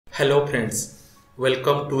Hello friends,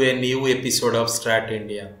 welcome to a new episode of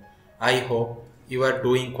STRATINDIA. I hope you are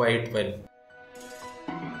doing quite well.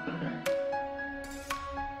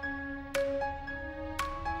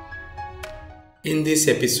 In this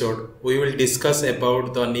episode, we will discuss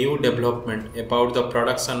about the new development about the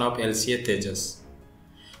production of LCA Tejas.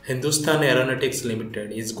 Hindustan Aeronautics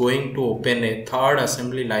Limited is going to open a third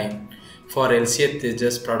assembly line for LCA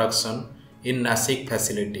Tejas production in Nasik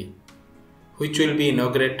facility, which will be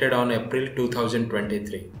inaugurated on April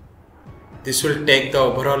 2023. This will take the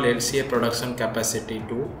overall LCA production capacity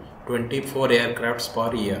to 24 aircrafts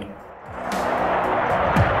per year.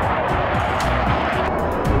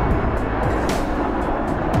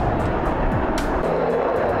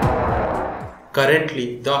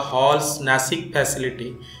 Currently, the Hal'S Nasik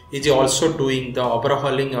facility is also doing the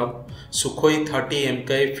overhauling of Sukhoi 30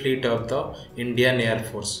 Mk fleet of the Indian Air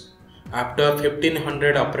Force after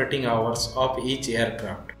 1500 operating hours of each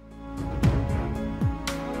aircraft.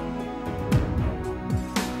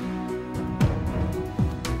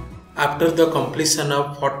 After the completion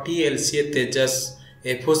of 40 LCA Tejas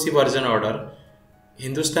FOC version order,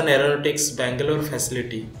 Hindustan Aeronautics Bangalore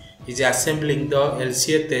facility is assembling the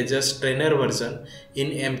LCA Tejas trainer version in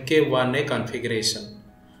Mk1A configuration.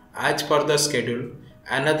 As per the schedule,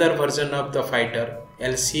 another version of the fighter,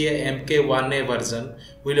 LCA Mk-1A version,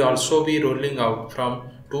 will also be rolling out from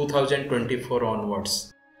 2024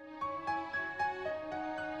 onwards.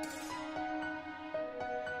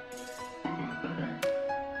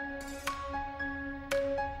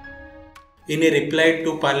 In a reply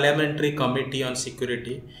to Parliamentary Committee on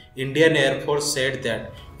Security, Indian Air Force said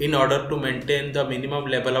that in order to maintain the minimum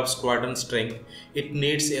level of squadron strength, it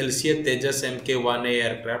needs LCA Tejas Mk-1A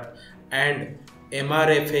aircraft and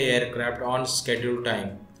MRFA aircraft on schedule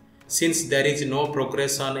time. Since there is no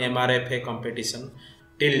progress on MRFA competition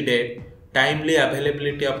till date, timely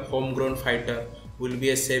availability of homegrown fighter will be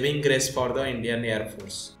a saving grace for the Indian Air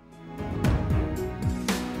Force.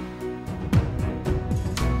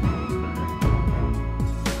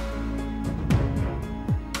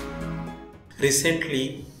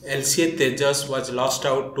 Recently, LCA Tejas was lost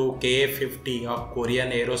out to Ka-50 of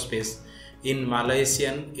Korean Aerospace in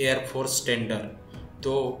Malaysian Air Force tender,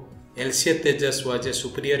 though LCA Tejas was a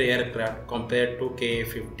superior aircraft compared to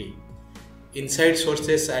Ka-50. Inside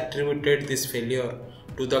sources attributed this failure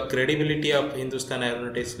to the credibility of Hindustan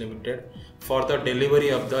Aeronautics Limited for the delivery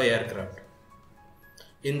of the aircraft.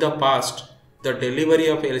 In the past, the delivery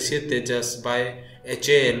of LCA Tejas by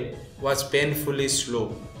HAL was painfully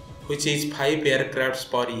slow, which is 5 aircrafts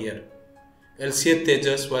per year. LCA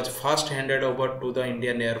Tejas was first handed over to the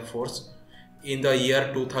Indian Air Force in the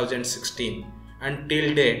year 2016, and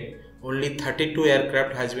till date only 32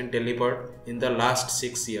 aircraft has been delivered in the last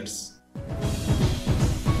 6 years.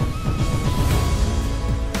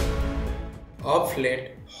 Of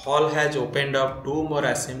late, HAL has opened up 2 more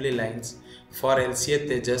assembly lines for LCA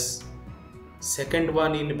Tejas, second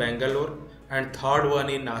one in Bangalore and third one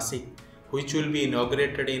in Nasik, which will be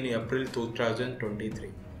inaugurated in April 2023.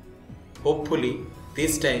 Hopefully,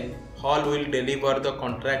 this time HAL will deliver the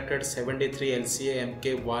contracted 73 LCA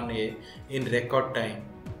Mk-1A in record time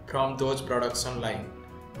from those production line,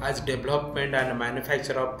 as development and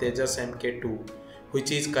manufacture of Tejas Mk2, which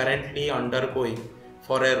is currently undergoing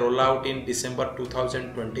for a rollout in December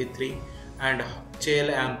 2023, and HAL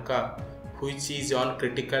AMCA, which is on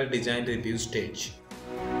critical design review stage.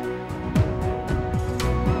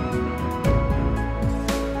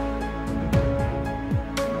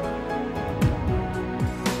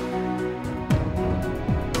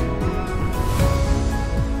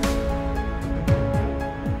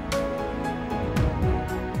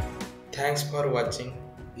 Thanks for watching.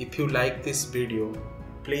 If you like this video,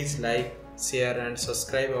 please like, share and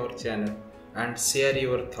subscribe our channel and share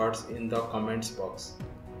your thoughts in the comments box.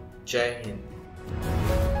 Jai Hind.